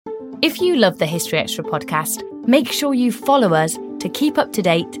If you love the History Extra podcast, make sure you follow us to keep up to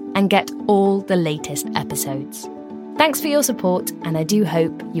date and get all the latest episodes. Thanks for your support, and I do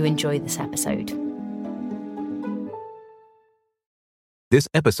hope you enjoy this episode. This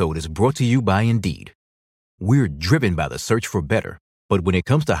episode is brought to you by Indeed. We're driven by the search for better, but when it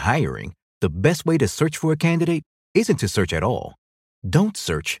comes to hiring, the best way to search for a candidate isn't to search at all. Don't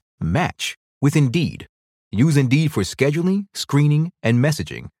search, match with Indeed. Use Indeed for scheduling, screening, and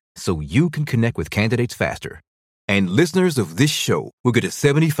messaging so you can connect with candidates faster. And listeners of this show will get a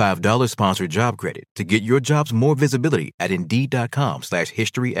 $75 sponsored job credit to get your jobs more visibility at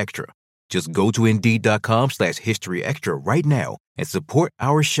Indeed.com/historyextra. Just go to Indeed.com/historyextra right now and support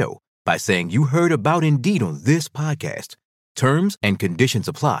our show by saying you heard about Indeed on this podcast. Terms and conditions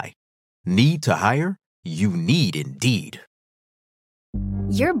apply. Need to hire? You need Indeed.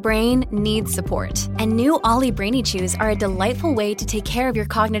 Your brain needs support, and new Ollie Brainy Chews are a delightful way to take care of your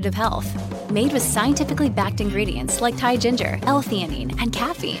cognitive health. Made with scientifically backed ingredients like Thai ginger, L-theanine, and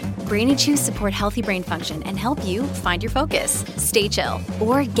caffeine, Brainy Chews support healthy brain function and help you find your focus, stay chill,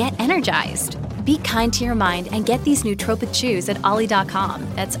 or get energized. Be kind to your mind and get these nootropic chews at ollie.com.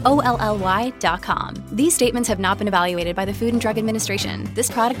 That's OLLY.com. These statements have not been evaluated by the Food and Drug Administration. This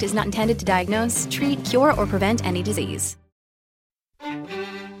product is not intended to diagnose, treat, cure, or prevent any disease.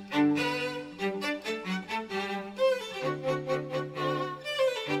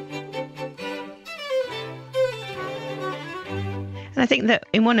 And I think that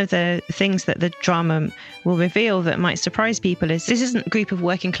in one of the things that the drama will reveal that might surprise people is this isn't a group of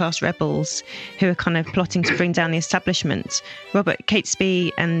working class rebels who are kind of plotting to bring down the establishment. Robert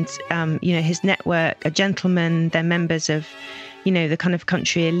Catesby and, his network are gentlemen, they're members of, the kind of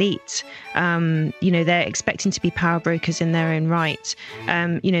country elite. They're expecting to be power brokers in their own right.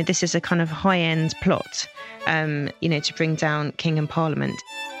 This is a kind of high-end plot, to bring down King and Parliament.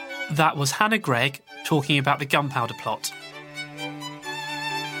 That was Hannah Gregg talking about the Gunpowder Plot.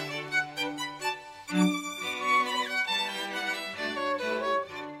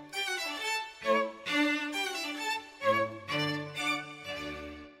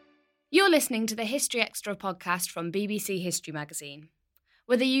 You're listening to the History Extra podcast from BBC History Magazine.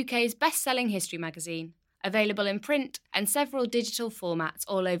 We're the UK's best-selling history magazine, available in print and several digital formats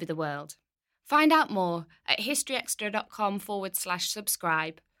all over the world. Find out more at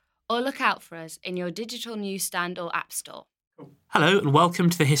historyextra.com/subscribe or look out for us in your digital newsstand or app store. Hello and welcome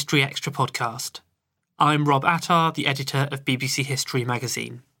to the History Extra podcast. I'm Rob Attar, the editor of BBC History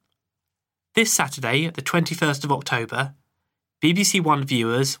Magazine. This Saturday, the 21st of October, BBC One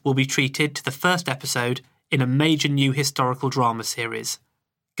viewers will be treated to the first episode in a major new historical drama series,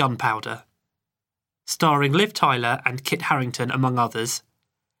 Gunpowder. Starring Liv Tyler and Kit Harington, among others,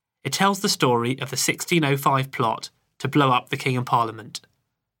 it tells the story of the 1605 plot to blow up the King and Parliament.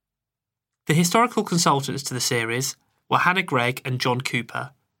 The historical consultants to the series were Hannah Gregg and John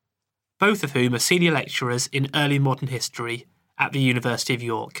Cooper, both of whom are senior lecturers in early modern history at the University of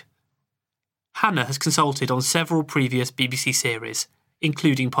York. Hannah has consulted on several previous BBC series,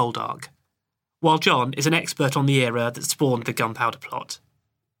 including Poldark, while John is an expert on the era that spawned the Gunpowder Plot.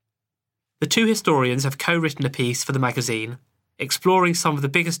 The two historians have co-written a piece for the magazine, exploring some of the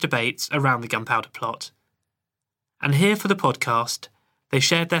biggest debates around the Gunpowder Plot. And here for the podcast, they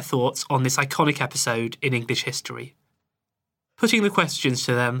shared their thoughts on this iconic episode in English history. Putting the questions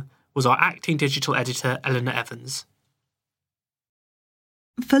to them was our acting digital editor, Eleanor Evans.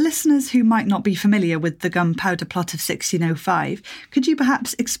 For listeners who might not be familiar with the Gunpowder Plot of 1605, could you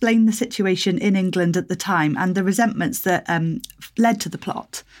perhaps explain the situation in England at the time and the resentments that led to the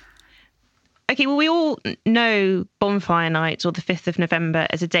plot? Okay, well, we all know Bonfire Night or the 5th of November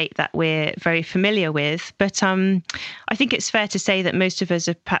as a date that we're very familiar with, but I think it's fair to say that most of us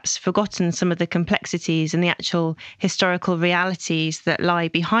have perhaps forgotten some of the complexities and the actual historical realities that lie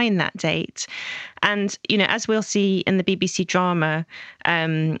behind that date. And, as we'll see in the BBC drama,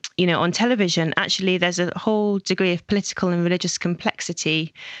 on television, actually, there's a whole degree of political and religious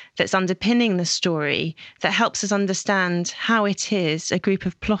complexity that's underpinning the story that helps us understand how it is a group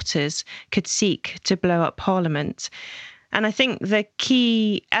of plotters could seek to blow up Parliament. And I think the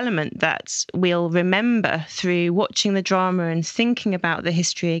key element that we'll remember through watching the drama and thinking about the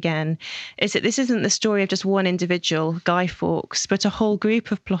history again is that this isn't the story of just one individual, Guy Fawkes, but a whole group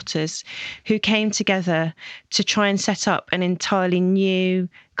of plotters who came together to try and set up an entirely new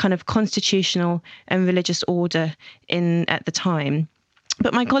kind of constitutional and religious order at the time.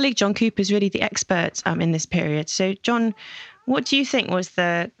 But my colleague John Cooper is really the expert in this period. So, John, what do you think was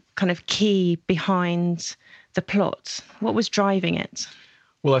the kind of key behind the plot? What was driving it?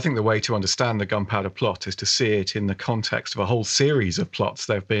 Well, I think the way to understand the Gunpowder Plot is to see it in the context of a whole series of plots.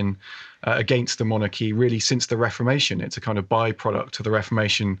 There have been against the monarchy really since the Reformation. It's a kind of byproduct of the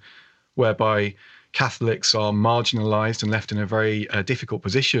Reformation whereby Catholics are marginalised and left in a very difficult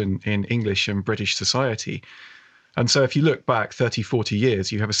position in English and British society. And so if you look back 30, 40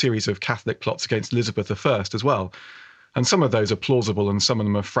 years, you have a series of Catholic plots against Elizabeth I as well. And some of those are plausible and some of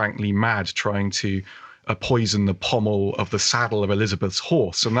them are frankly mad, trying to poison the pommel of the saddle of Elizabeth's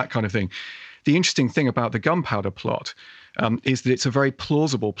horse and that kind of thing. The interesting thing about the Gunpowder Plot is that it's a very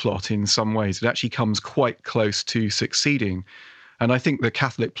plausible plot in some ways. It actually comes quite close to succeeding. And I think the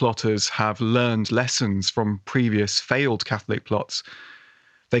Catholic plotters have learned lessons from previous failed Catholic plots.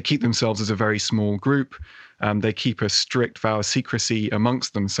 They keep themselves as a very small group. They keep a strict vow of secrecy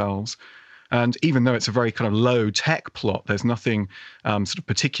amongst themselves. And even though it's a very kind of low-tech plot, there's nothing sort of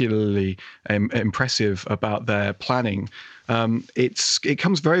particularly impressive about their planning. It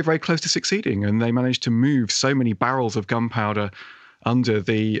comes very, very close to succeeding, and they manage to move so many barrels of gunpowder under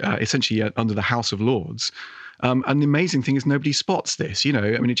essentially under the House of Lords. And the amazing thing is nobody spots this.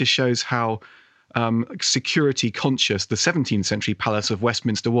 It just shows how security conscious the 17th century Palace of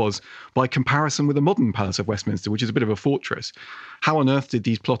Westminster was by comparison with the modern Palace of Westminster, which is a bit of a fortress. How on earth did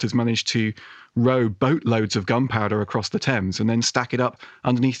these plotters manage to row boatloads of gunpowder across the Thames and then stack it up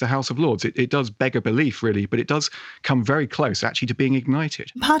underneath the House of Lords? It does beg a belief, really, but it does come very close actually to being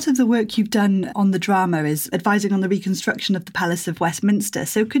ignited. Part of the work you've done on the drama is advising on the reconstruction of the Palace of Westminster.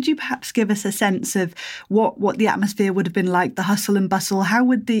 So could you perhaps give us a sense of what the atmosphere would have been like, the hustle and bustle? How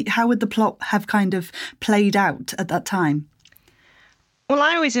would the plot have kind of played out at that time? Well,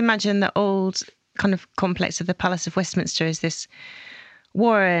 I always imagine the old kind of complex of the Palace of Westminster is this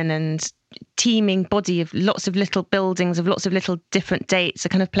warren and teeming body of lots of little buildings of lots of little different dates, a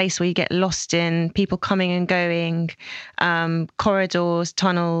kind of place where you get lost in, people coming and going, corridors,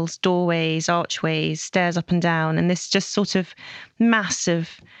 tunnels, doorways, archways, stairs up and down, and this just sort of mass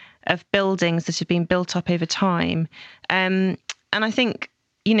of buildings that have been built up over time. And I think,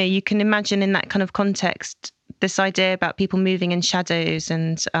 you can imagine in that kind of context, this idea about people moving in shadows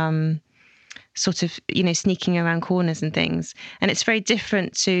and sort of, sneaking around corners and things. And it's very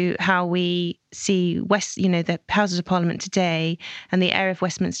different to how we see the Houses of Parliament today and the area of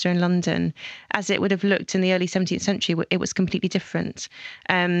Westminster in London. As it would have looked in the early 17th century, it was completely different.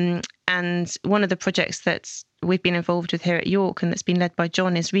 And one of the projects that we've been involved with here at York and that's been led by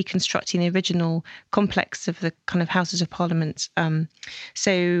John is reconstructing the original complex of the kind of Houses of Parliament.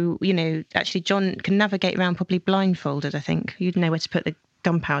 So, actually John can navigate around probably blindfolded, I think. You'd know where to put the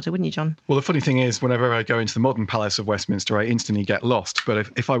gunpowder, wouldn't you, John? Well, the funny thing is, whenever I go into the modern Palace of Westminster, I instantly get lost. But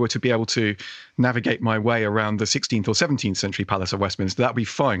if I were to be able to navigate my way around the 16th or 17th century Palace of Westminster, that'd be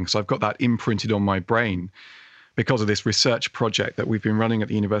fine, because I've got that imprinted on my brain because of this research project that we've been running at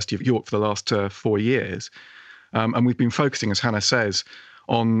the University of York for the last 4 years. And we've been focusing, as Hannah says,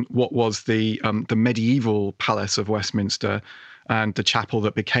 on what was the medieval Palace of Westminster and the chapel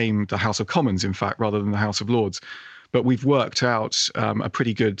that became the House of Commons, in fact, rather than the House of Lords. But we've worked out a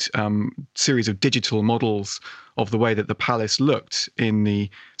pretty good series of digital models of the way that the palace looked in the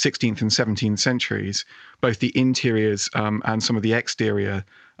 16th and 17th centuries, both the interiors and some of the exterior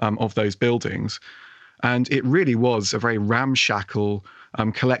of those buildings. And it really was a very ramshackle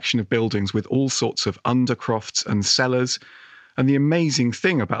collection of buildings with all sorts of undercrofts and cellars. And the amazing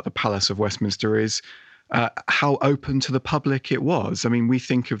thing about the Palace of Westminster is how open to the public it was. I mean, we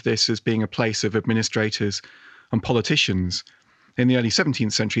think of this as being a place of administrators and politicians. In the early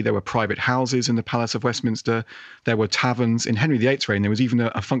 17th century, there were private houses in the Palace of Westminster. There were taverns. In Henry VIII's reign, there was even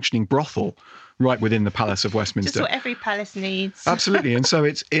a functioning brothel right within the Palace of Westminster. Just what every palace needs. Absolutely. And so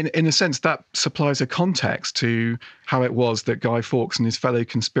it's, in a sense, that supplies a context to how it was that Guy Fawkes and his fellow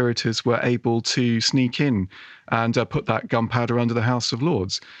conspirators were able to sneak in and put that gunpowder under the House of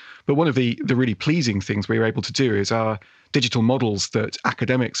Lords. But one of the really pleasing things we were able to do is our digital models that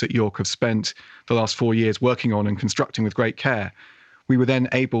academics at York have spent the last 4 years working on and constructing with great care. We were then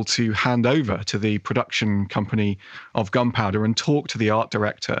able to hand over to the production company of Gunpowder and talk to the art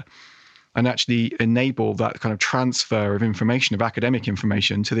director and actually enable that kind of transfer of information, of academic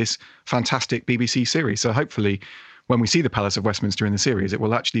information, to this fantastic BBC series. So hopefully, when we see the Palace of Westminster in the series, it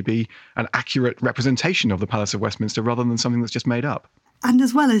will actually be an accurate representation of the Palace of Westminster rather than something that's just made up. And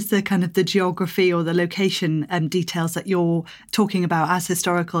as well as the kind of the geography or the location details that you're talking about as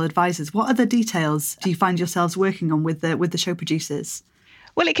historical advisors, what other details do you find yourselves working on with the show producers?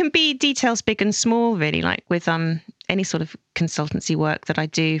 Well, it can be details big and small, really, like with any sort of consultancy work that I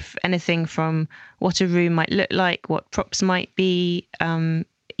do, anything from what a room might look like, what props might be,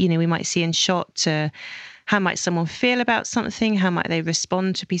 we might see in shot, to how might someone feel about something? How might they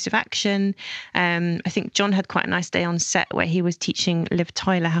respond to a piece of action? I think John had quite a nice day on set where he was teaching Liv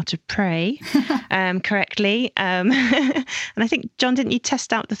Tyler how to pray correctly. And I think, John, didn't you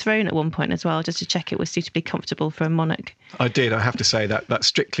test out the throne at one point as well, just to check it was suitably comfortable for a monarch? I did. I have to say that's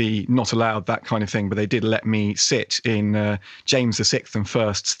strictly not allowed, that kind of thing. But they did let me sit in James VI and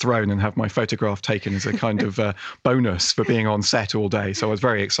First's throne and have my photograph taken as a kind of bonus for being on set all day. So I was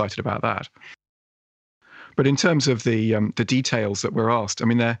very excited about that. But in terms of the details that were asked, I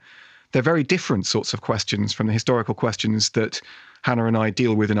mean, they're very different sorts of questions from the historical questions that Hannah and I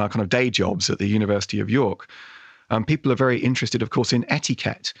deal with in our kind of day jobs at the University of York. People are very interested, of course, in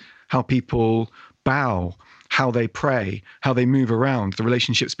etiquette, how people bow, how they pray, how they move around, the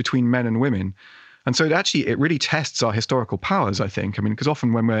relationships between men and women. And so it really tests our historical powers, I think. I mean, because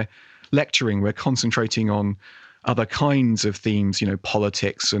often when we're lecturing, we're concentrating on other kinds of themes,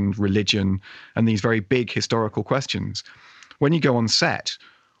 politics and religion and these very big historical questions. When you go on set,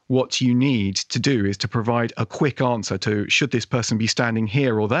 what you need to do is to provide a quick answer to, should this person be standing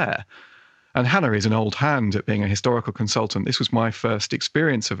here or there? And Hannah is an old hand at being a historical consultant. This was my first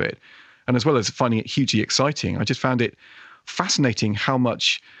experience of it. And as well as finding it hugely exciting, I just found it fascinating how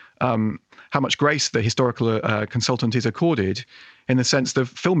much grace the historical consultant is accorded, in the sense that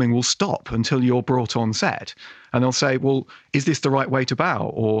filming will stop until you're brought on set. And they'll say, well, is this the right way to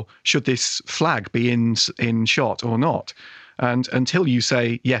bow? Or should this flag be in shot or not? And until you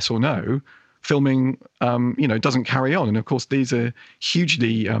say yes or no, filming, doesn't carry on. And of course, these are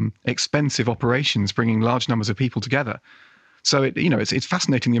hugely expensive operations, bringing large numbers of people together. So it's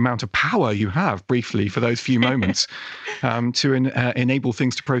fascinating the amount of power you have briefly for those few moments to enable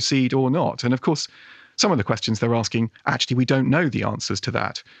things to proceed or not. And of course, some of the questions they're asking, actually, we don't know the answers to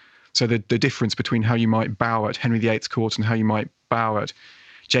that. So the difference between how you might bow at Henry VIII's court and how you might bow at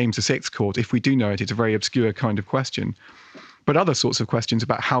James VI's court, if we do know it, it's a very obscure kind of question. But other sorts of questions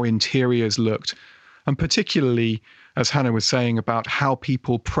about how interiors looked, and particularly, as Hannah was saying, about how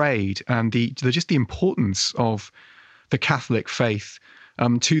people prayed and the importance of the Catholic faith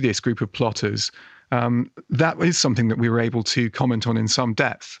to this group of plotters. That is something that we were able to comment on in some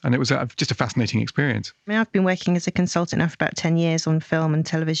depth. And it was just a fascinating experience. I mean, I've been working as a consultant now for about 10 years on film and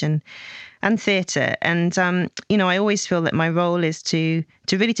television and theatre. And, I always feel that my role is to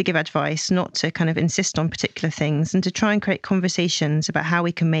really to give advice, not to kind of insist on particular things, and to try and create conversations about how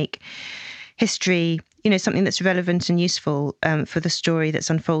we can make history, something that's relevant and useful for the story that's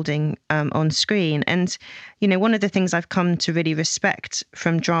unfolding on screen. And, one of the things I've come to really respect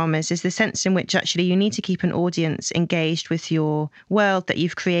from dramas is the sense in which actually you need to keep an audience engaged with your world that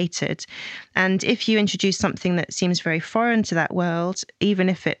you've created. And if you introduce something that seems very foreign to that world, even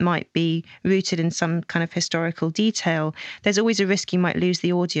if it might be rooted in some kind of historical detail, there's always a risk you might lose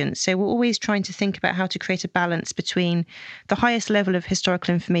the audience. So we're always trying to think about how to create a balance between the highest level of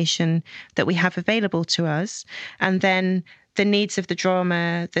historical information that we have available to us, and then the needs of the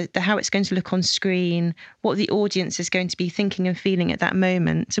drama, the how it's going to look on screen, what the audience is going to be thinking and feeling at that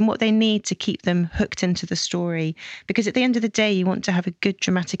moment, and what they need to keep them hooked into the story. Because at the end of the day, you want to have a good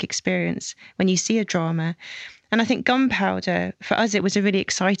dramatic experience when you see a drama. And I think Gunpowder, for us, it was a really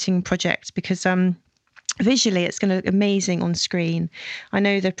exciting project because visually, it's going to look amazing on screen. I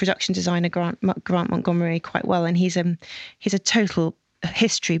know the production designer Grant Montgomery quite well, and he's a total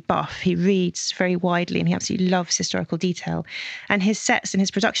history buff. He reads very widely and he absolutely loves historical detail. And his sets and his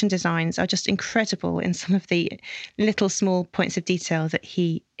production designs are just incredible in some of the little small points of detail that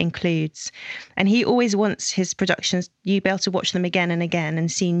he includes. And he always wants his productions, you be able to watch them again and again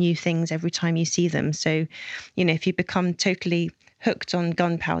and see new things every time you see them. So, if you become totally hooked on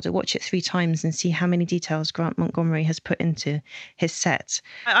Gunpowder, watch it 3 times and see how many details Grant Montgomery has put into his set.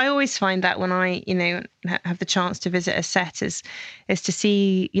 I always find that when I, have the chance to visit a set is to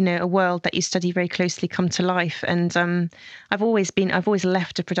see, a world that you study very closely come to life. And I've always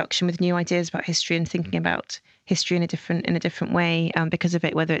left a production with new ideas about history and thinking about history in a different way because of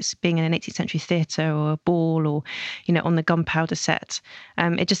it, whether it's being in an 18th century theatre or a ball or, on the Gunpowder set.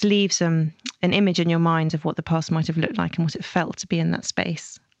 It just leaves an image in your mind of what the past might have looked like and what it felt to be in that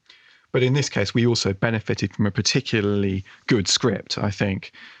space. But in this case, we also benefited from a particularly good script, I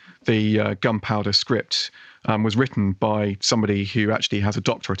think. The Gunpowder script was written by somebody who actually has a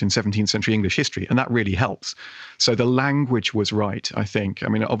doctorate in 17th century English history, and that really helps. So the language was right, I think. I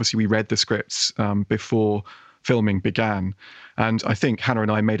mean, obviously we read the scripts before filming began, and I think Hannah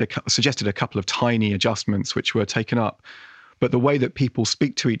and I suggested a couple of tiny adjustments which were taken up. But the way that people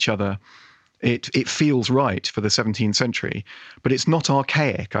speak to each other, it feels right for the 17th century, but it's not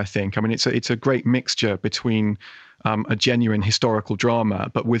archaic, I think. I mean, it's a great mixture between a genuine historical drama,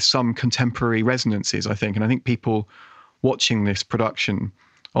 but with some contemporary resonances, I think. And I think people watching this production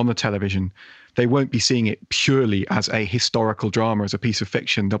on the television, they won't be seeing it purely as a historical drama, as a piece of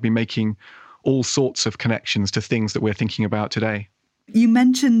fiction. They'll be making all sorts of connections to things that we're thinking about today. You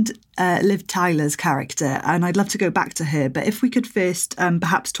mentioned Liv Tyler's character, and I'd love to go back to her. But if we could first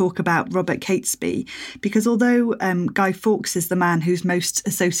perhaps talk about Robert Catesby, because although Guy Fawkes is the man who's most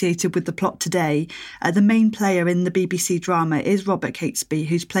associated with the plot today, the main player in the BBC drama is Robert Catesby,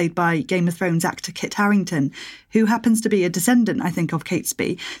 who's played by Game of Thrones actor Kit Harington, who happens to be a descendant, I think, of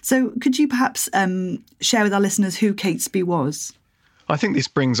Catesby. So could you perhaps share with our listeners who Catesby was? I think this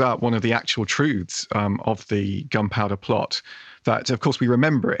brings out one of the actual truths of the Gunpowder Plot, that, of course, we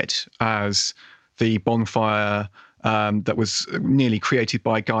remember it as the bonfire that was nearly created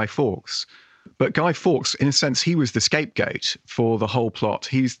by Guy Fawkes. But Guy Fawkes, in a sense, he was the scapegoat for the whole plot.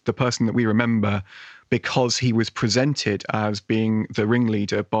 He's the person that we remember because he was presented as being the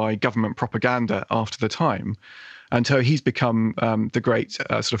ringleader by government propaganda after the time. And so he's become the great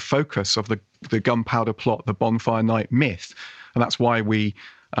sort of focus of the Gunpowder Plot, the bonfire night myth. And that's why we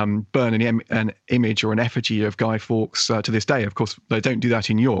burn an image or an effigy of Guy Fawkes to this day. Of course, they don't do that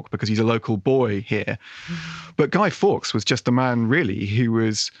in York because he's a local boy here. But Guy Fawkes was just the man, really, who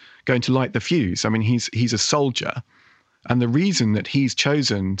was going to light the fuse. I mean, he's a soldier. And the reason that he's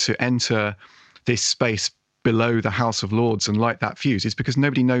chosen to enter this space below the House of Lords and light that fuse is because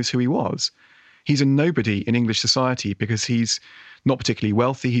nobody knows who he was. He's a nobody in English society because he's not particularly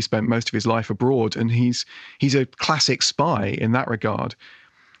wealthy. He spent most of his life abroad, and he's a classic spy in that regard.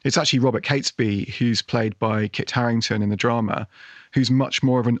 It's actually Robert Catesby, who's played by Kit Harington in the drama, who's much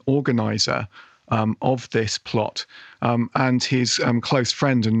more of an organiser of this plot, and his close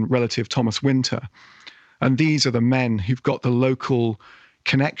friend and relative Thomas Winter. And these are the men who've got the local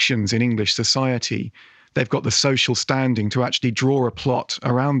connections in English society. They've got the social standing to actually draw a plot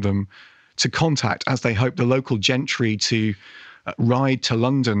around them to contact, as they hope, the local gentry to ride to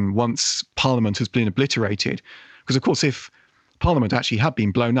London once Parliament has been obliterated. Because, of course, if Parliament actually had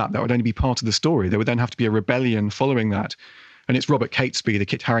been blown up, that would only be part of the story. There would then have to be a rebellion following that. And it's Robert Catesby, the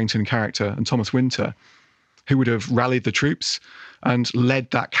Kit Harington character, and Thomas Winter, who would have rallied the troops and led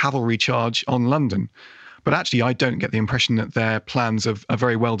that cavalry charge on London. But actually, I don't get the impression that their plans are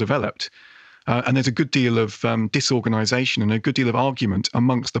very well developed. And there's a good deal of disorganisation and a good deal of argument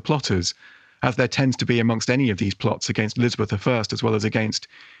amongst the plotters, as there tends to be amongst any of these plots against Elizabeth I as well as against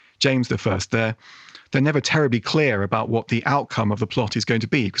James I. They're never terribly clear about what the outcome of the plot is going to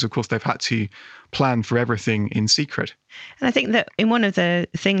be, because, of course, they've had to plan for everything in secret. And I think that in one of the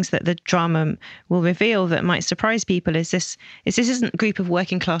things that the drama will reveal that might surprise people is this isn't a group of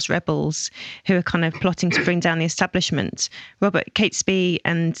working class rebels who are kind of plotting to bring down the establishment. Robert Catesby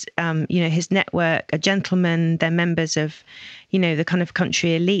and his network are gentlemen. They're members of the kind of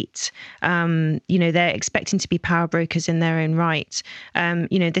country elite. They're expecting to be power brokers in their own right.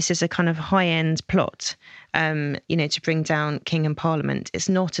 This is a kind of high end plot, to bring down King and Parliament. It's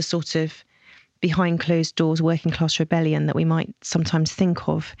not a sort of behind closed doors working class rebellion that we might sometimes think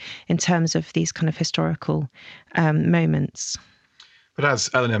of in terms of these kind of historical moments. But as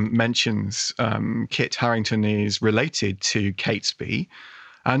Eleanor mentions, Kit Harington is related to Catesby,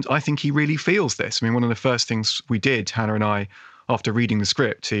 and I think he really feels this. I mean, one of the first things we did, Hannah and I, after reading the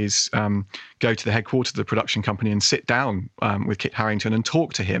script, is go to the headquarters of the production company and sit down with Kit Harington and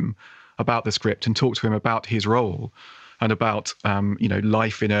talk to him about the script and talk to him about his role and about,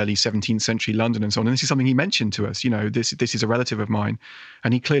 life in early 17th century London and so on. And this is something he mentioned to us, this is a relative of mine.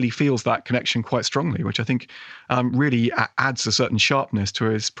 And he clearly feels that connection quite strongly, which I think really adds a certain sharpness to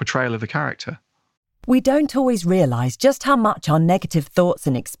his portrayal of the character. We don't always realise just how much our negative thoughts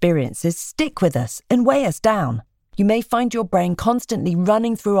and experiences stick with us and weigh us down. You may find your brain constantly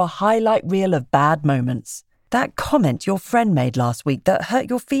running through a highlight reel of bad moments. That comment your friend made last week that hurt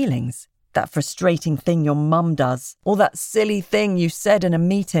your feelings. That frustrating thing your mum does, or that silly thing you said in a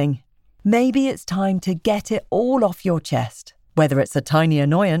meeting. Maybe it's time to get it all off your chest, whether it's a tiny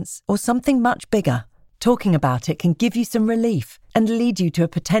annoyance or something much bigger. Talking about it can give you some relief and lead you to a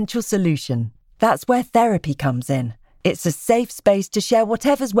potential solution. That's where therapy comes in. It's a safe space to share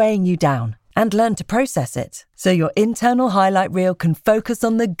whatever's weighing you down and learn to process it, so your internal highlight reel can focus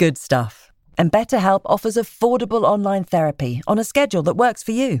on the good stuff. And BetterHelp offers affordable online therapy on a schedule that works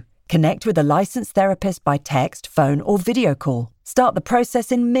for you. Connect with a licensed therapist by text, phone, or video call. Start the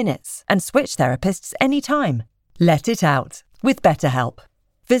process in minutes and switch therapists anytime. Let it out with BetterHelp.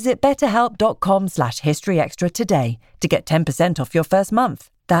 Visit betterhelp.com/historyextra today to get 10% off your first month.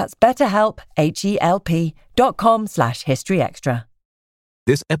 That's BetterHelp, HELP.com/historyextra.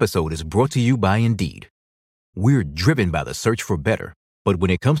 This episode is brought to you by Indeed. We're driven by the search for better. But when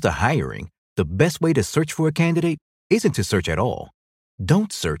it comes to hiring, the best way to search for a candidate isn't to search at all.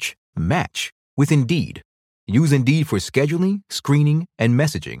 Don't search, match with Indeed. Use Indeed for scheduling, screening, and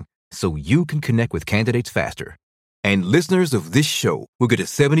messaging so you can connect with candidates faster. And listeners of this show will get a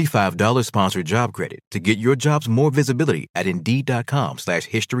 $75 sponsored job credit to get your jobs more visibility at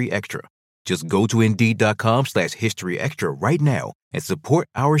Indeed.com/History Extra. Just go to Indeed.com/History Extra right now and support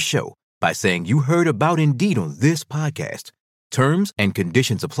our show by saying you heard about Indeed on this podcast. Terms and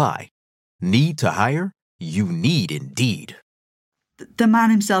conditions apply. Need to hire? You need Indeed. The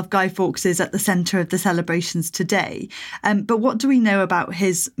man himself, Guy Fawkes, is at the centre of the celebrations today. But what do we know about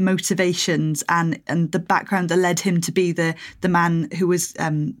his motivations and the background that led him to be the man who was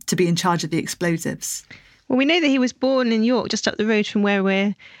to be in charge of the explosives? Well, we know that he was born in York, just up the road from where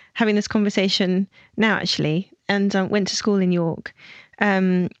we're having this conversation now, actually, and went to school in York.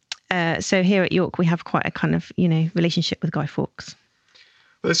 So here at York, we have quite a kind of, relationship with Guy Fawkes.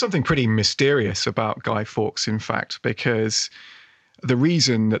 Well, there's something pretty mysterious about Guy Fawkes, in fact, because the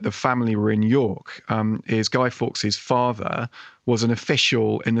reason that the family were in York is Guy Fawkes' father was an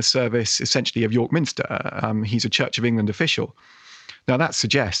official in the service, essentially, of York Minster. He's a Church of England official. Now, that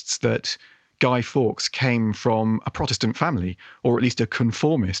suggests that Guy Fawkes came from a Protestant family, or at least a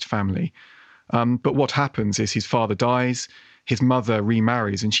conformist family. But what happens is his father dies, his mother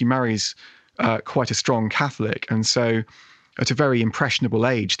remarries, and she marries quite a strong Catholic. And so at a very impressionable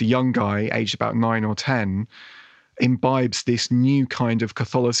age, the young guy, aged about 9 or 10, imbibes this new kind of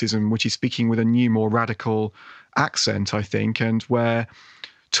Catholicism, which is speaking with a new, more radical accent, I think, and where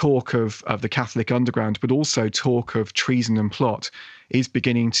talk of the Catholic underground, but also talk of treason and plot is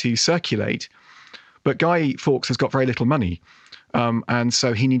beginning to circulate. But Guy Fawkes has got very little money, and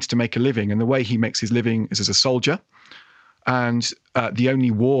so he needs to make a living. And the way he makes his living is as a soldier. And the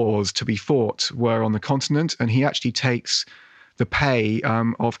only wars to be fought were on the continent, and he actually takes the pay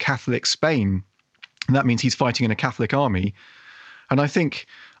of Catholic Spain. And that means he's fighting in a Catholic army. And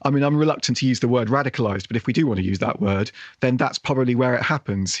I'm reluctant to use the word radicalized, but if we do want to use that word, then that's probably where it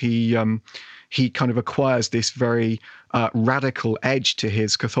happens. He kind of acquires this very radical edge to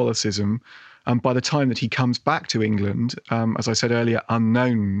his Catholicism. And by the time that he comes back to England, as I said earlier,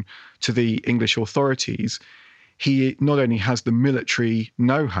 unknown to the English authorities, he not only has the military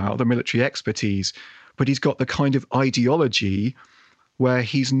know-how, the military expertise, but he's got the kind of ideology where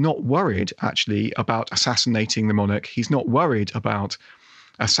he's not worried, actually, about assassinating the monarch. He's not worried about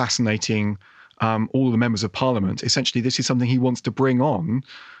assassinating all the members of Parliament. Essentially, this is something he wants to bring on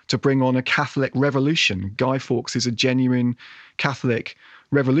a Catholic revolution. Guy Fawkes is a genuine Catholic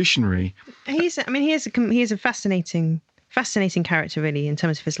revolutionary. He is a fascinating character, really, in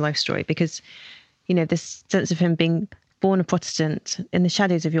terms of his life story, because, this sense of him being born a Protestant in the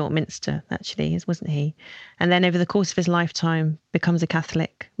shadows of York Minster, actually, wasn't he? And then over the course of his lifetime becomes a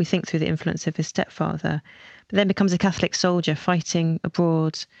Catholic, we think through the influence of his stepfather, but then becomes a Catholic soldier fighting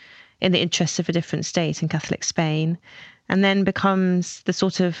abroad in the interests of a different state in Catholic Spain, and then becomes the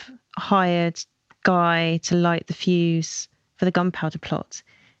sort of hired guy to light the fuse for the gunpowder plot.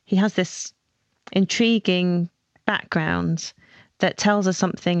 He has this intriguing background that tells us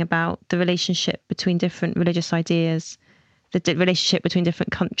something about the relationship between different religious ideas, the relationship between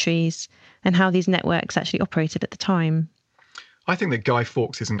different countries, and how these networks actually operated at the time. I think that Guy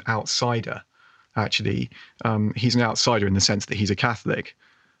Fawkes is an outsider, actually. He's an outsider in the sense that he's a Catholic,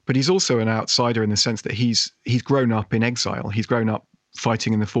 but he's also an outsider in the sense that he's grown up in exile. He's grown up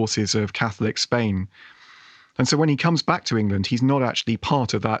fighting in the forces of Catholic Spain. And so when he comes back to England, he's not actually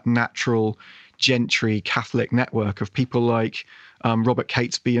part of that natural gentry Catholic network of people like Robert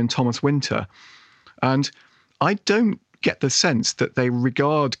Catesby and Thomas Winter. And I don't get the sense that they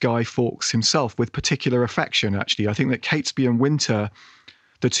regard Guy Fawkes himself with particular affection, actually. I think that Catesby and Winter,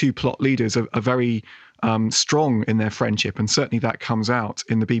 the two plot leaders, are very strong in their friendship, and certainly that comes out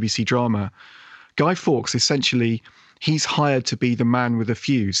in the BBC drama. Guy Fawkes, essentially, he's hired to be the man with the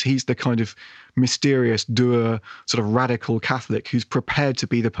fuse. He's the kind of mysterious, dour, sort of radical Catholic who's prepared to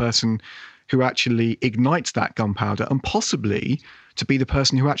be the person who actually ignites that gunpowder, and possibly to be the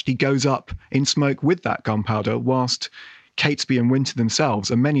person who actually goes up in smoke with that gunpowder, whilst Catesby and Winter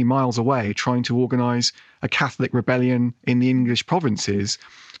themselves are many miles away trying to organise a Catholic rebellion in the English provinces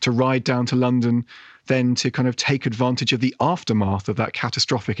to ride down to London, then to kind of take advantage of the aftermath of that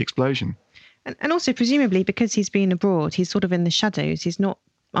catastrophic explosion. And also, presumably, because he's been abroad, he's sort of in the shadows. He's not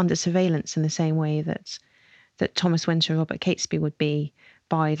under surveillance in the same way that Thomas Winter and Robert Catesby would be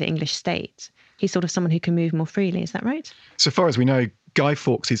by the English state. He's sort of someone who can move more freely. Is that right? So far as we know, Guy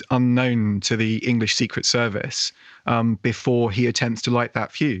Fawkes is unknown to the English Secret Service before he attempts to light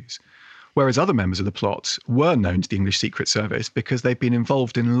that fuse. whereas other members of the plot were known to the English Secret Service because they'd been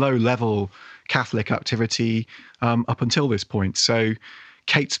involved in low-level Catholic activity up until this point. So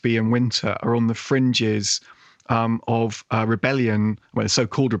Catesby and Winter are on the fringes of a rebellion, well, a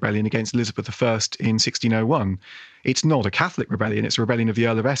so-called rebellion against Elizabeth I in 1601. It's not a Catholic rebellion, it's a rebellion of the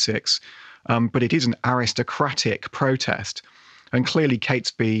Earl of Essex, but it is an aristocratic protest. And clearly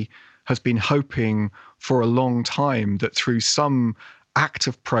Catesby has been hoping for a long time that through some act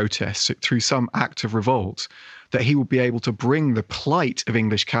of protest, through some act of revolt, that he will be able to bring the plight of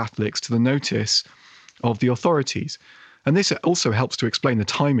English Catholics to the notice of the authorities. And this also helps to explain the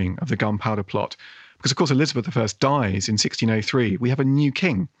timing of the Gunpowder Plot. Because, of course, Elizabeth I dies in 1603. We have a new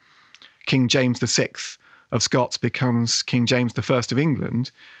king. King James VI of Scots becomes King James I of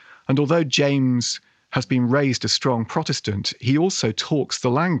England. And although James has been raised a strong Protestant, he also talks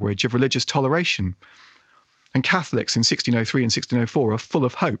the language of religious toleration. And Catholics in 1603 and 1604 are full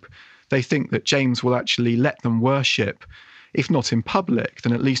of hope. They think that James will actually let them worship, if not in public,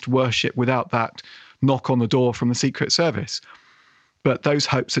 then at least worship without that knock on the door from the Secret Service. But those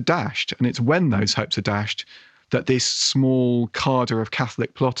hopes are dashed, and it's when those hopes are dashed that this small cadre of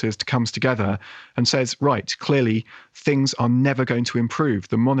Catholic plotters comes together and says, right, clearly things are never going to improve.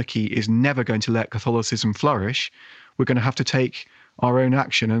 The monarchy is never going to let Catholicism flourish. We're going to have to take our own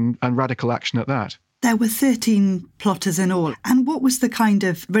action and radical action at that. There were 13 plotters in all. And what was the kind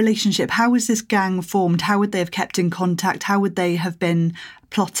of relationship? How was this gang formed? How would they have kept in contact? How would they have been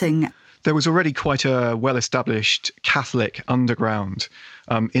plotting? There was already quite a well-established Catholic underground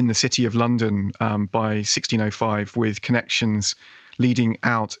in the city of London by 1605, with connections leading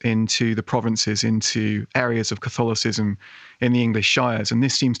out into the provinces, into areas of Catholicism in the English shires. And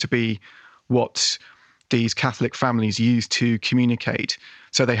this seems to be what these Catholic families use to communicate.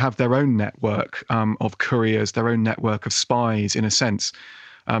 So they have their own network of couriers, their own network of spies, in a sense,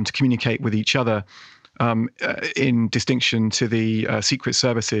 to communicate with each other. In distinction to the secret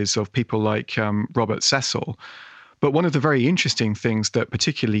services of people like Robert Cecil. But one of the very interesting things that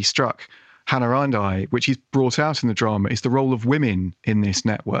particularly struck Hannah and I, which is brought out in the drama, is the role of women in this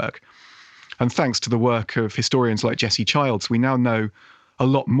network. And thanks to the work of historians like Jessie Childs, we now know a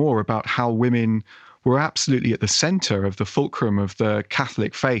lot more about how women were absolutely at the centre of the fulcrum of the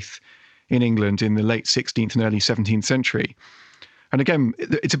Catholic faith in England in the late 16th and early 17th century. And again,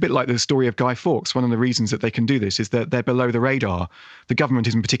 it's a bit like the story of Guy Fawkes. One of the reasons that they can do this is that they're below the radar. The government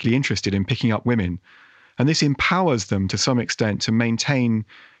isn't particularly interested in picking up women. And this empowers them to some extent to maintain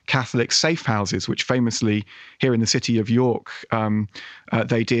Catholic safe houses, which famously here in the city of York,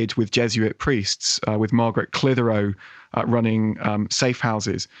 they did with Jesuit priests, with Margaret Clitheroe running safe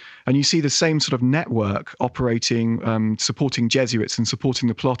houses. And you see the same sort of network operating, supporting Jesuits and supporting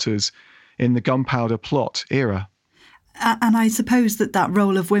the plotters in the Gunpowder Plot era. And I suppose that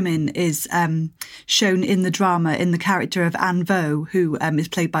role of women is shown in the drama in the character of Anne Vaux, who is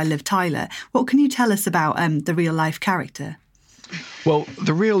played by Liv Tyler. What can you tell us about the real-life character? Well,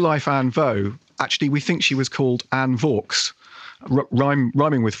 the real-life Anne Vaux, actually, we think she was called Anne Vaux,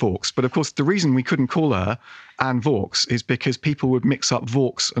 rhyming with Fawkes. But of course, the reason we couldn't call her Anne Vaux is because people would mix up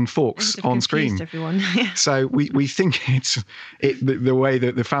Vaux and Fawkes on screen. Everyone. So we think the way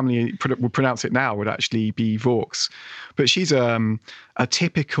that the family would pronounce it now would actually be Vaux. But she's a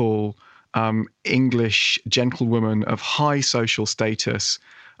typical English gentlewoman of high social status,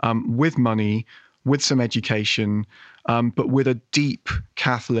 with money, with some education, but with a deep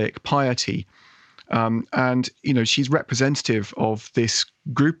Catholic piety. And, you know, she's representative of this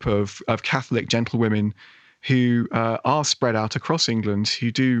group of Catholic gentlewomen who are spread out across England,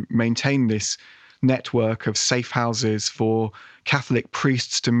 who do maintain this network of safe houses for Catholic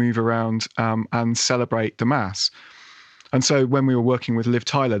priests to move around and celebrate the Mass. And so when we were working with Liv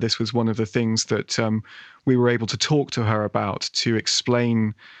Tyler, this was one of the things that we were able to talk to her about, to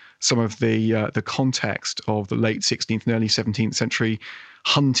explain some of the context of the late 16th and early 17th century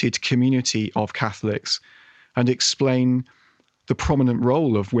hunted community of Catholics, and explain the prominent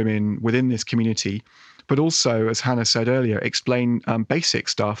role of women within this community, but also, as Hannah said earlier, explain basic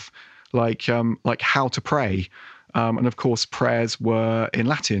stuff like how to pray. And of course, prayers were in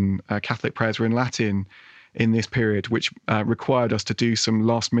Latin. Catholic prayers were in Latin in this period, which required us to do some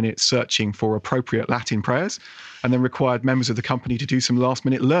last-minute searching for appropriate Latin prayers, and then required members of the company to do some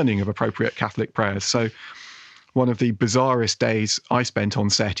last-minute learning of appropriate Catholic prayers. So one of the bizarrest days I spent on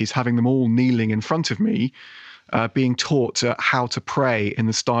set is having them all kneeling in front of me, being taught how to pray in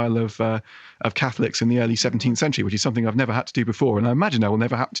the style of Catholics in the early 17th century, which is something I've never had to do before, and I imagine I will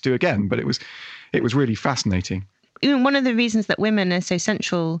never have to do again. But it was really fascinating. One of the reasons that women are so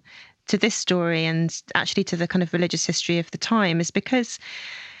central to this story and actually to the kind of religious history of the time is because,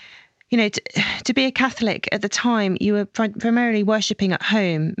 to be a Catholic at the time, you were primarily worshipping at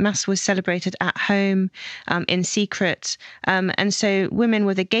home. Mass was celebrated at home, in secret. And so women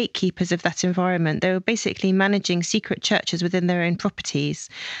were the gatekeepers of that environment. They were basically managing secret churches within their own properties.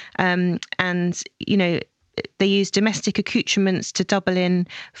 They used domestic accoutrements to double in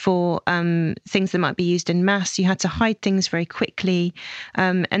for things that might be used in Mass. You had to hide things very quickly.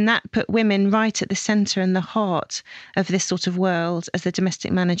 And that put women right at the centre and the heart of this sort of world as the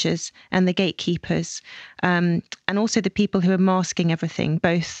domestic managers and the gatekeepers. And also the people who are masking everything,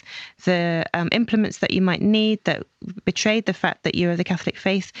 both the implements that you might need that betrayed the fact that you're of the Catholic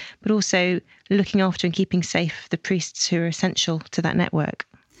faith, but also looking after and keeping safe the priests who are essential to that network.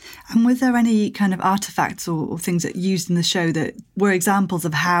 And was there any kind of artefacts or things that used in the show that were examples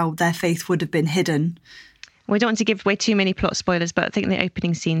of how their faith would have been hidden? We don't want to give away too many plot spoilers, but I think the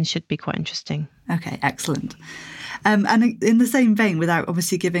opening scene should be quite interesting. Okay, excellent. And in the same vein, without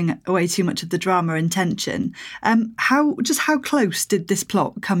obviously giving away too much of the drama and tension, how close did this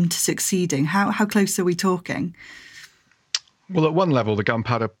plot come to succeeding? How close are we talking? Well, at one level, the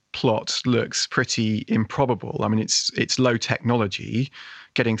gunpowder plot looks pretty improbable. I mean, it's low technology.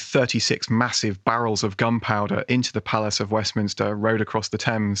 Getting 36 massive barrels of gunpowder into the Palace of Westminster, rowed across the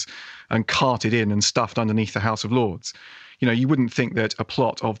Thames and carted in and stuffed underneath the House of Lords. You wouldn't think that a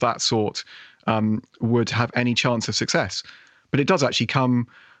plot of that sort would have any chance of success. But it does actually come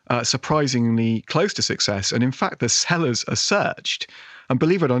surprisingly close to success. And in fact, the cellars are searched. And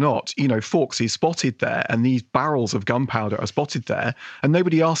believe it or not, Fawkes is spotted there and these barrels of gunpowder are spotted there and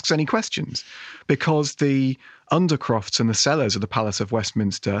nobody asks any questions because the undercrofts and the cellars of the Palace of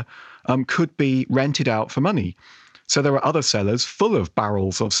Westminster could be rented out for money. So there are other cellars full of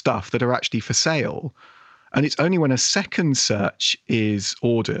barrels of stuff that are actually for sale. And it's only when a second search is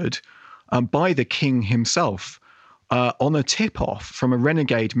ordered by the king himself on a tip-off from a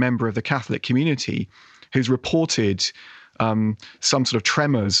renegade member of the Catholic community who's reported some sort of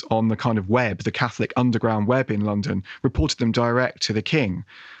tremors on the kind of web, the Catholic underground web in London, reported them direct to the king,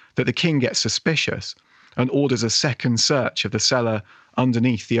 that the king gets suspicious and orders a second search of the cellar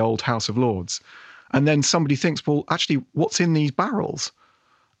underneath the old House of Lords. And then somebody thinks, well, actually, what's in these barrels?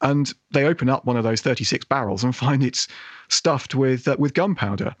 And they open up one of those 36 barrels and find it's stuffed with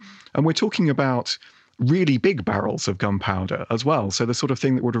gunpowder. And we're talking about really big barrels of gunpowder as well. So the sort of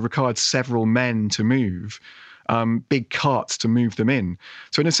thing that would have required several men to move, big carts to move them in.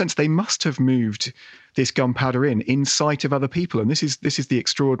 So in a sense, they must have moved this gunpowder in sight of other people. And this is the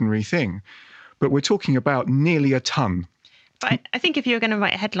extraordinary thing. But we're talking about nearly a ton. But I think if you were going to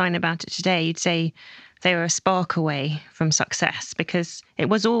write a headline about it today, you'd say they were a spark away from success because it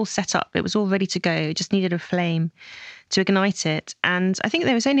was all set up. It was all ready to go. It just needed a flame to ignite it. And I think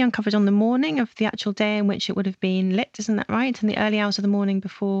it was only uncovered on the morning of the actual day in which it would have been lit. Isn't that right? In the early hours of the morning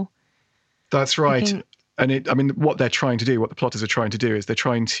before. That's right. And what they're trying to do, what the plotters are trying to do is they're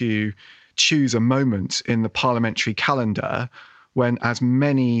trying to choose a moment in the parliamentary calendar when as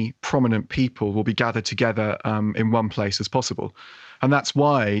many prominent people will be gathered together in one place as possible. And that's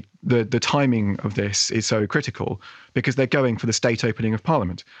why the timing of this is so critical, because they're going for the state opening of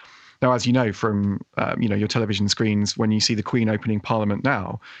Parliament. Now, as you know from your television screens, when you see the Queen opening Parliament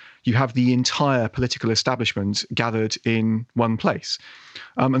now, you have the entire political establishment gathered in one place.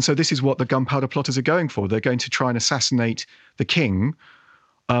 And so this is what the gunpowder plotters are going for. They're going to try and assassinate the king,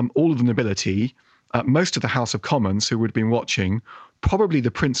 all of the nobility, most of the House of Commons who would have been watching, probably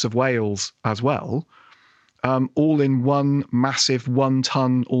the Prince of Wales as well, all in one massive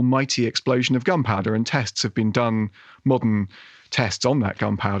 1-ton almighty explosion of gunpowder. And tests have been done, modern tests on that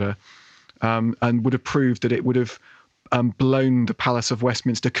gunpowder, and would have proved that it would have blown the Palace of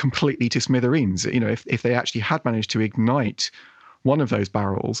Westminster completely to smithereens. If they actually had managed to ignite one of those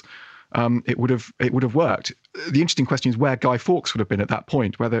barrels, it would have worked. The interesting question is where Guy Fawkes would have been at that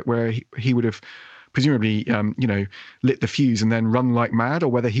point, where he would have presumably, lit the fuse and then run like mad, or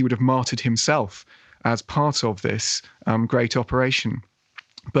whether he would have martyred himself as part of this great operation.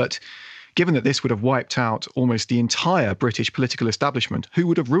 But given that this would have wiped out almost the entire British political establishment, who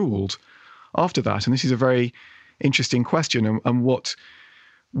would have ruled after that? And this is a very interesting question, and what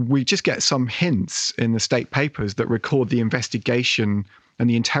we just get some hints in the state papers that record the investigation and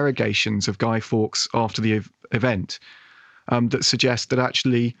the interrogations of Guy Fawkes after the event that suggest that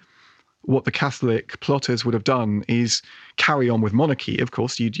actually what the Catholic plotters would have done is carry on with monarchy. Of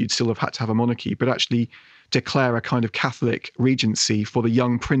course, you'd still have had to have a monarchy, but actually declare a kind of Catholic regency for the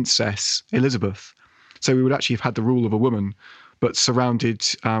young Princess Elizabeth. So we would actually have had the rule of a woman, but surrounded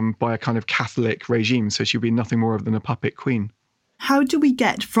by a kind of Catholic regime. So she'd be nothing more than a puppet queen. How do we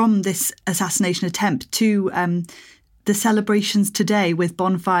get from this assassination attempt to the celebrations today with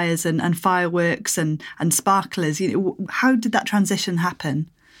bonfires and fireworks and sparklers? How did that transition happen?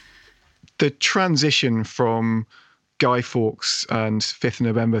 The transition from Guy Fawkes and 5th of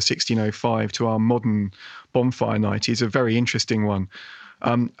November 1605 to our modern bonfire night is a very interesting one.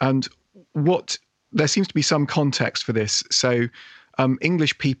 And there seems to be some context for this. So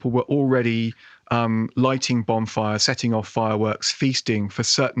English people were already lighting bonfires, setting off fireworks, feasting for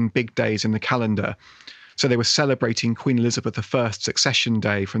certain big days in the calendar. So they were celebrating Queen Elizabeth I's succession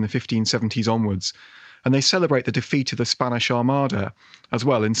day from the 1570s onwards. And they celebrate the defeat of the Spanish Armada as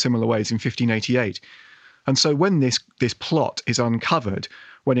well in similar ways in 1588. And so when this plot is uncovered,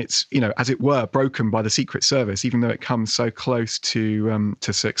 when it's, as it were, broken by the Secret Service, even though it comes so close to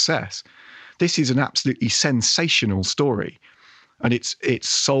success, this is an absolutely sensational story. And it's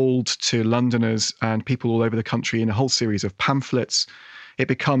sold to Londoners and people all over the country in a whole series of pamphlets. It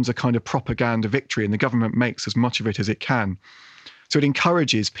becomes a kind of propaganda victory, and the government makes as much of it as it can. So it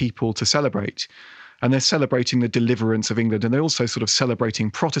encourages people to celebrate. And they're celebrating the deliverance of England, and they're also sort of celebrating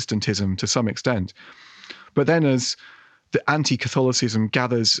Protestantism to some extent. But then as the anti-Catholicism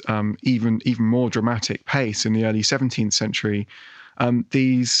gathers even more dramatic pace in the early 17th century,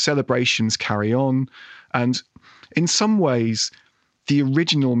 these celebrations carry on. And in some ways, the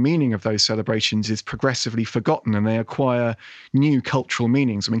original meaning of those celebrations is progressively forgotten, and they acquire new cultural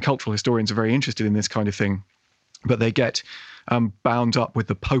meanings. I mean, cultural historians are very interested in this kind of thing, but they get bound up with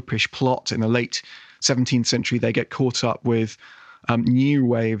the popish plot in the late 17th century. They get caught up with new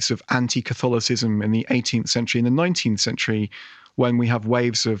waves of anti-Catholicism in the 18th century. In the 19th century, when we have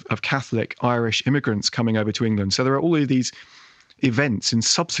waves of Catholic Irish immigrants coming over to England. So there are all of these events in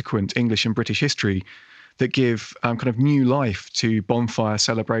subsequent English and British history that give kind of new life to bonfire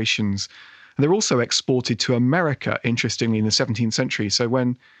celebrations. And they're also exported to America, interestingly, in the 17th century. So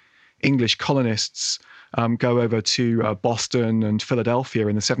when English colonists go over to Boston and Philadelphia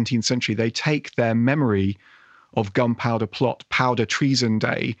in the 17th century, they take their memory of Gunpowder Plot, Powder Treason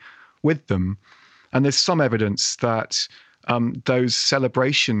Day with them. And there's some evidence that those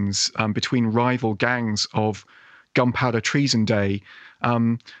celebrations between rival gangs of Gunpowder Treason Day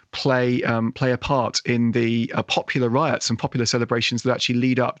play a part in the popular riots and popular celebrations that actually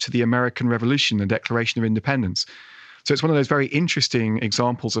lead up to the American Revolution, the Declaration of Independence. So it's one of those very interesting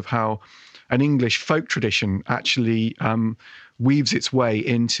examples of how an English folk tradition actually weaves its way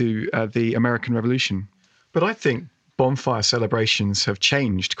into the American Revolution. But I think bonfire celebrations have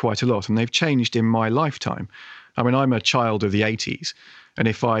changed quite a lot, and they've changed in my lifetime. I mean, I'm a child of the 80s, and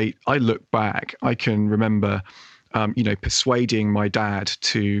if I look back, I can remember persuading my dad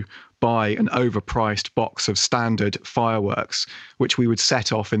to buy an overpriced box of standard fireworks, which we would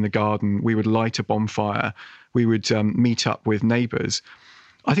set off in the garden. We would light a bonfire. We would meet up with neighbours.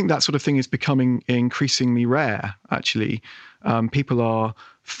 I think that sort of thing is becoming increasingly rare, actually. People are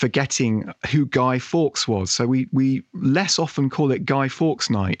forgetting who Guy Fawkes was. So we less often call it Guy Fawkes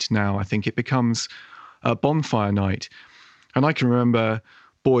night now. I think it becomes a bonfire night. And I can remember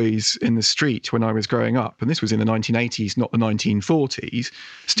boys in the street when I was growing up, and this was in the 1980s, not the 1940s,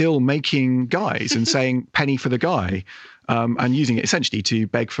 still making guys and saying penny for the guy, and using it essentially to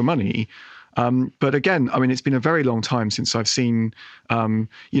beg for money. But again, I mean, it's been a very long time since I've seen,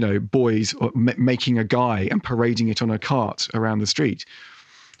 boys making a guy and parading it on a cart around the street.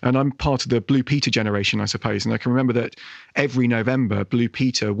 And I'm part of the Blue Peter generation, I suppose. And I can remember that every November, Blue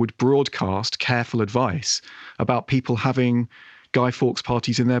Peter would broadcast careful advice about people having Guy Fawkes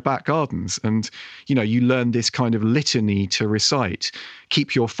parties in their back gardens. And, you learn this kind of litany to recite.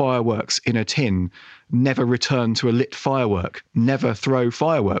 Keep your fireworks in a tin. Never return to a lit firework. Never throw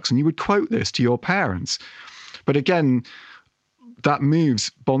fireworks. And you would quote this to your parents. But again,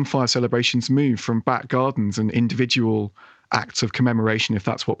 bonfire celebrations move from back gardens and individual acts of commemoration, if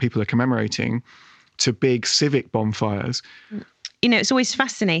that's what people are commemorating, to big civic bonfires. It's always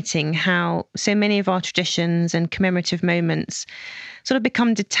fascinating how so many of our traditions and commemorative moments sort of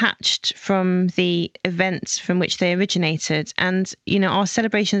become detached from the events from which they originated. And, our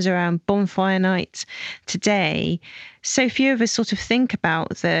celebrations around bonfire night today, so few of us sort of think about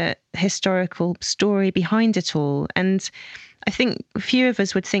the historical story behind it all. And I think few of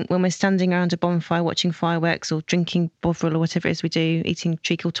us would think when we're standing around a bonfire watching fireworks or drinking Bovril or whatever it is we do, eating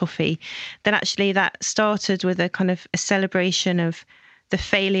treacle toffee, that actually that started with a kind of a celebration of the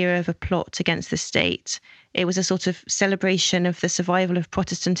failure of a plot against the state. It was a sort of celebration of the survival of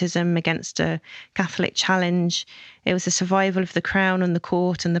Protestantism against a Catholic challenge. It was a survival of the crown and the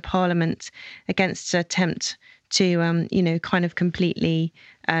court and the parliament against an attempt to, kind of completely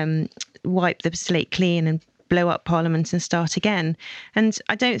wipe the slate clean and blow up Parliament and start again. And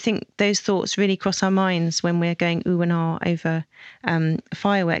I don't think those thoughts really cross our minds when we're going ooh and ah over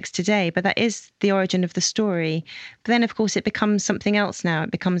fireworks today. But that is the origin of the story. But then, of course, it becomes something else now.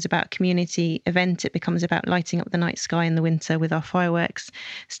 It becomes about community event. It becomes about lighting up the night sky in the winter with our fireworks,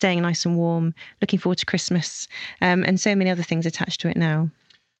 staying nice and warm, looking forward to Christmas, and so many other things attached to it now.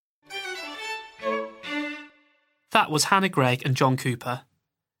 That was Hannah Gregg and John Cooper.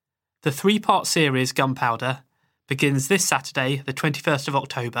 The 3-part series Gunpowder begins this Saturday, the 21st of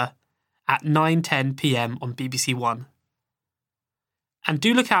October, at 9:10 p.m. on BBC One. And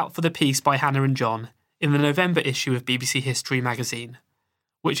do look out for the piece by Hannah and John in the November issue of BBC History magazine,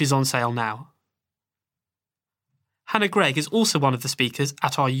 which is on sale now. Hannah Gregg is also one of the speakers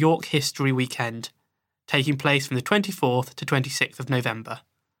at our York History Weekend, taking place from the 24th to 26th of November.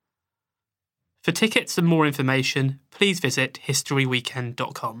 For tickets and more information, please visit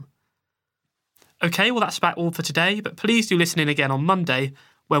historyweekend.com. OK, well that's about all for today, but please do listen in again on Monday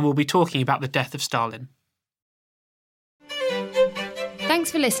when we'll be talking about the death of Stalin.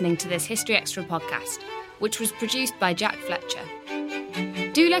 Thanks for listening to this History Extra podcast, which was produced by Jack Fletcher.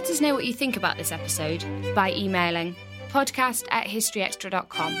 Do let us know what you think about this episode by emailing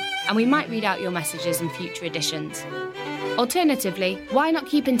podcast@historyextra.com, and we might read out your messages in future editions. Alternatively, why not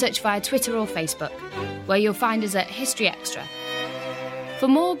keep in touch via Twitter or Facebook, where you'll find us at History Extra. For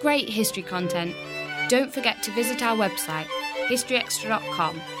more great history content, don't forget to visit our website,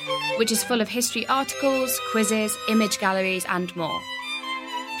 historyextra.com, which is full of history articles, quizzes, image galleries and more.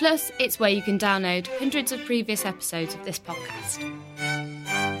 Plus, it's where you can download hundreds of previous episodes of this podcast.